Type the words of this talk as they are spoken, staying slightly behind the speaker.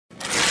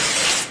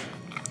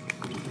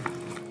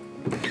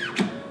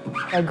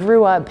I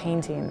grew up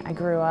painting. I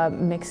grew up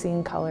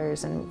mixing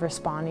colors and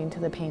responding to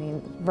the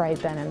painting right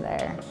then and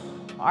there.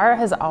 Art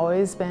has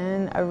always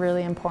been a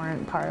really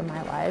important part of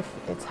my life.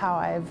 It's how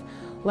I've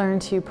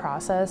learned to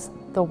process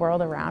the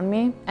world around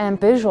me. And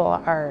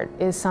visual art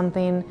is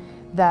something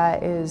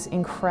that is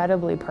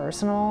incredibly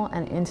personal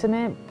and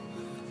intimate.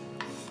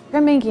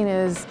 Printmaking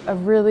is a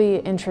really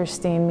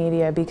interesting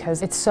media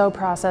because it's so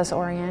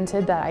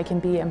process-oriented that I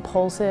can be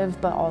impulsive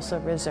but also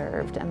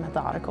reserved and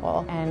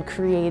methodical, and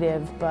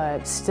creative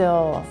but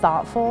still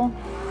thoughtful.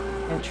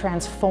 It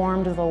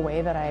transformed the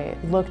way that I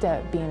looked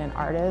at being an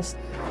artist.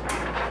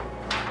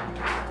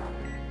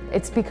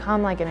 It's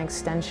become like an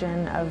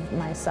extension of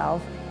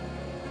myself.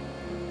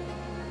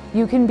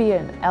 You can be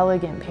an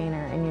elegant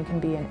painter and you can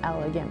be an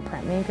elegant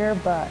printmaker,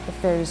 but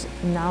if there's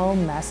no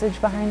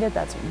message behind it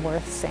that's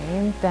worth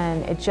saying,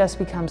 then it just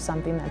becomes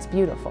something that's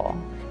beautiful.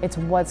 It's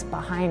what's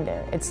behind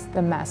it, it's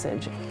the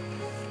message.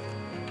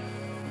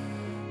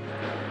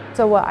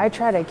 So what I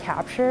try to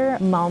capture,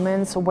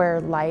 moments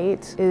where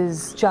light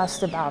is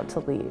just about to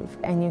leave,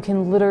 and you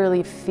can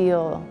literally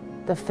feel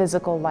the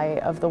physical light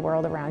of the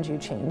world around you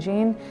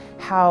changing,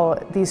 how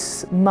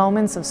these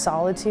moments of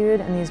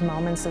solitude and these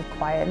moments of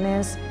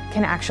quietness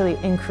can actually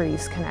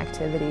increase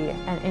connectivity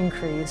and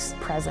increase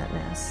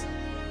presentness.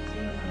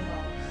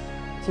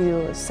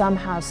 To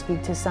somehow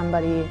speak to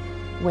somebody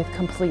with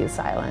complete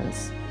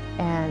silence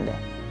and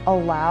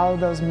allow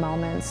those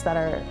moments that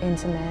are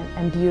intimate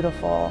and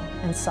beautiful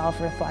and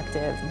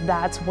self-reflective,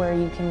 that's where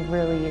you can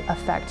really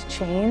affect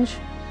change.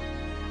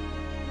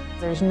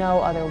 There's no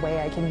other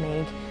way I can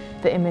make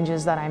the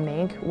images that I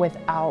make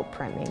without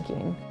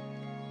printmaking.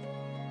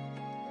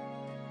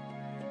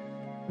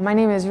 My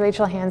name is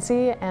Rachel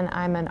Hancey, and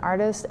I'm an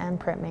artist and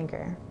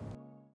printmaker.